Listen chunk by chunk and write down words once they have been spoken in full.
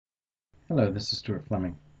Hello, this is Stuart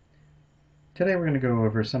Fleming. Today we're going to go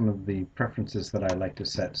over some of the preferences that I like to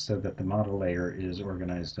set so that the model layer is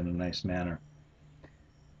organized in a nice manner.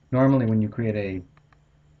 Normally when you create a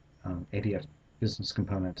ADF business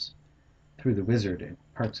components through the wizard, it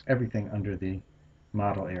parks everything under the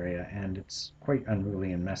model area and it's quite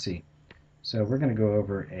unruly and messy. So we're going to go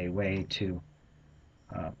over a way to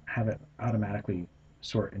have it automatically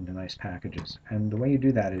sort into nice packages. And the way you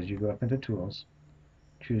do that is you go up into Tools,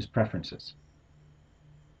 choose Preferences.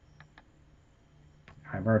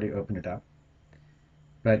 I've already opened it up,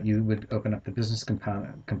 but you would open up the business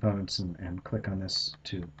components and click on this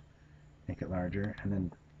to make it larger, and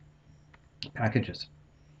then packages.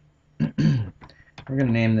 We're going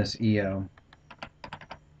to name this EO,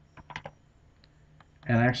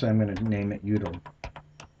 and actually I'm going to name it UTIL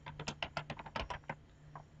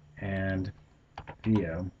and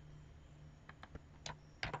VO.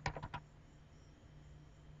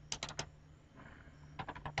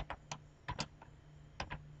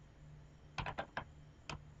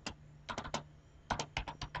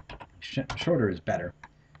 Shorter is better,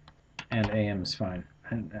 and AM is fine.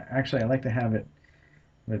 And actually I like to have it,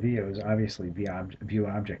 the VO is obviously view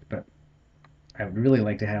object, but I would really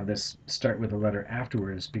like to have this start with a letter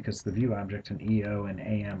afterwards because the view object and EO and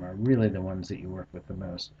AM are really the ones that you work with the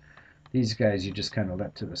most. These guys you just kind of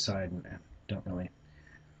let to the side and don't really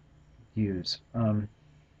use.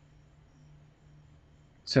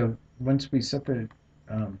 So once we set the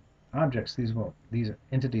objects, these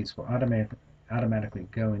entities will automatically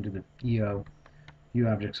go into the EO. View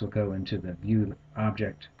objects will go into the view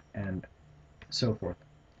object, and so forth,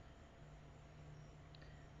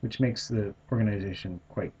 which makes the organization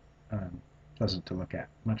quite pleasant to look at,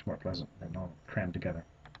 much more pleasant than all crammed together.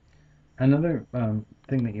 Another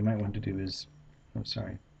thing that you might want to do is,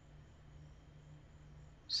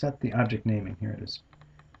 set the object naming. Here it is.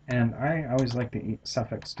 And I always like the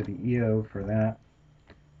suffix to be EO for that.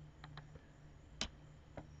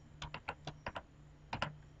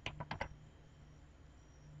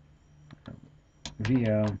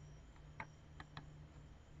 VO.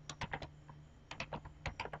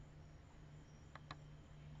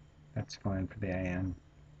 That's fine for the AM.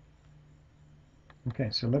 Okay,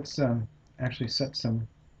 so let's actually set some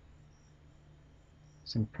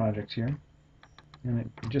projects here. And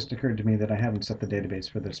it just occurred to me that I haven't set the database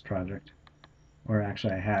for this project. Or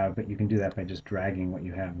actually I have, but you can do that by just dragging what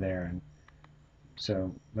you have there. And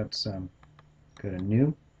so let's go to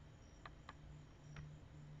New,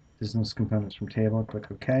 Business Components from Table,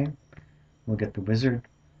 click OK. We'll get the wizard.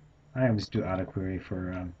 I always do AutoQuery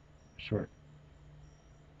for short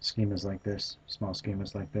schemas like this, small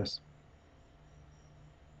schemas like this.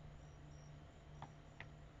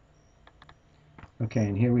 Okay,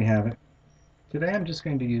 and here we have it. Today I'm just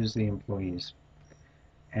going to use the employees.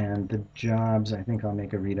 And the jobs, I think I'll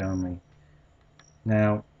make a read-only.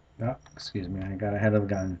 Now, excuse me, I got ahead of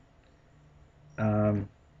the gun.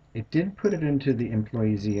 It did put it into the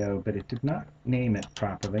employees EO, but it did not name it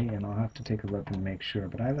properly, and I'll have to take a look and make sure.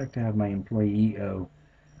 But I like to have my employee EO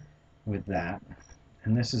with that.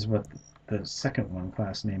 And this is what the second one,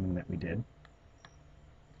 class naming, that we did.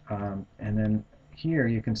 And then here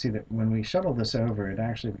you can see that when we shuttle this over, it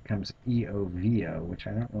actually becomes EOVO, which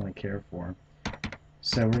I don't really care for.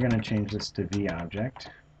 So we're going to change this to VObject.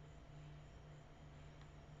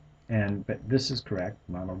 But this is correct,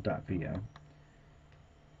 model.vo.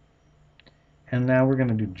 And now we're going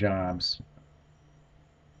to do jobs.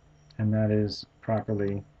 And that is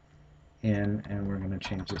properly in, and we're going to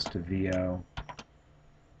change this to VO.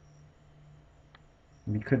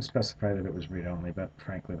 We could specify that it was read-only, but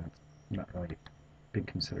frankly that's not really a big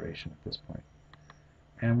consideration at this point.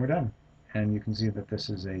 And we're done. And you can see that this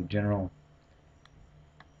is a general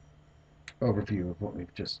overview of what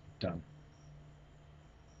we've just done.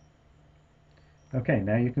 Okay,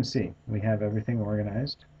 now you can see we have everything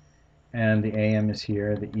organized, and the AM is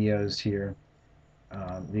here, the EO is here,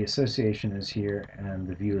 the association is here, and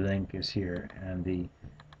the view link is here, and the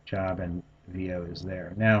job and VO is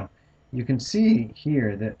there. Now you can see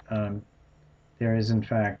here that there is in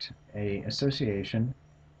fact a association,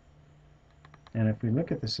 and if we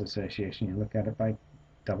look at this association, you look at it by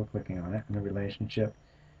double-clicking on it in the relationship,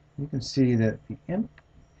 you can see that the imp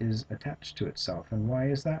is attached to itself. And why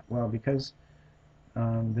is that? Well, because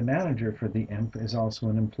the manager for the imp is also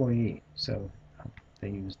an employee, so they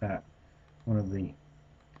use that,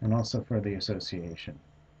 and also for the association.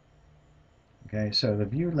 Okay, so the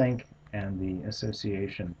view link and the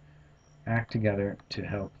association act together to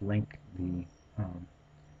help link the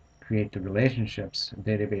create the relationships,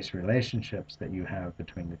 database relationships that you have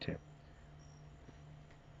between the two.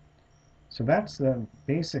 So that's the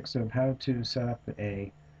basics of how to set up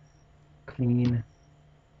a clean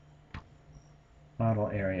model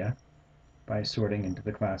area by sorting into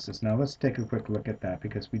the classes. Now let's take a quick look at that,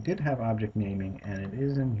 because we did have object naming and it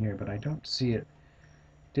is in here, but I don't see it.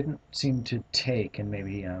 Didn't seem to take, and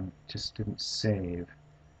maybe just didn't save.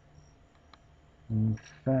 In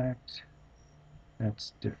fact,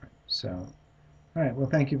 that's different. So, all right, well,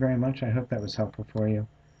 thank you very much. I hope that was helpful for you.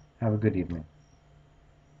 Have a good evening.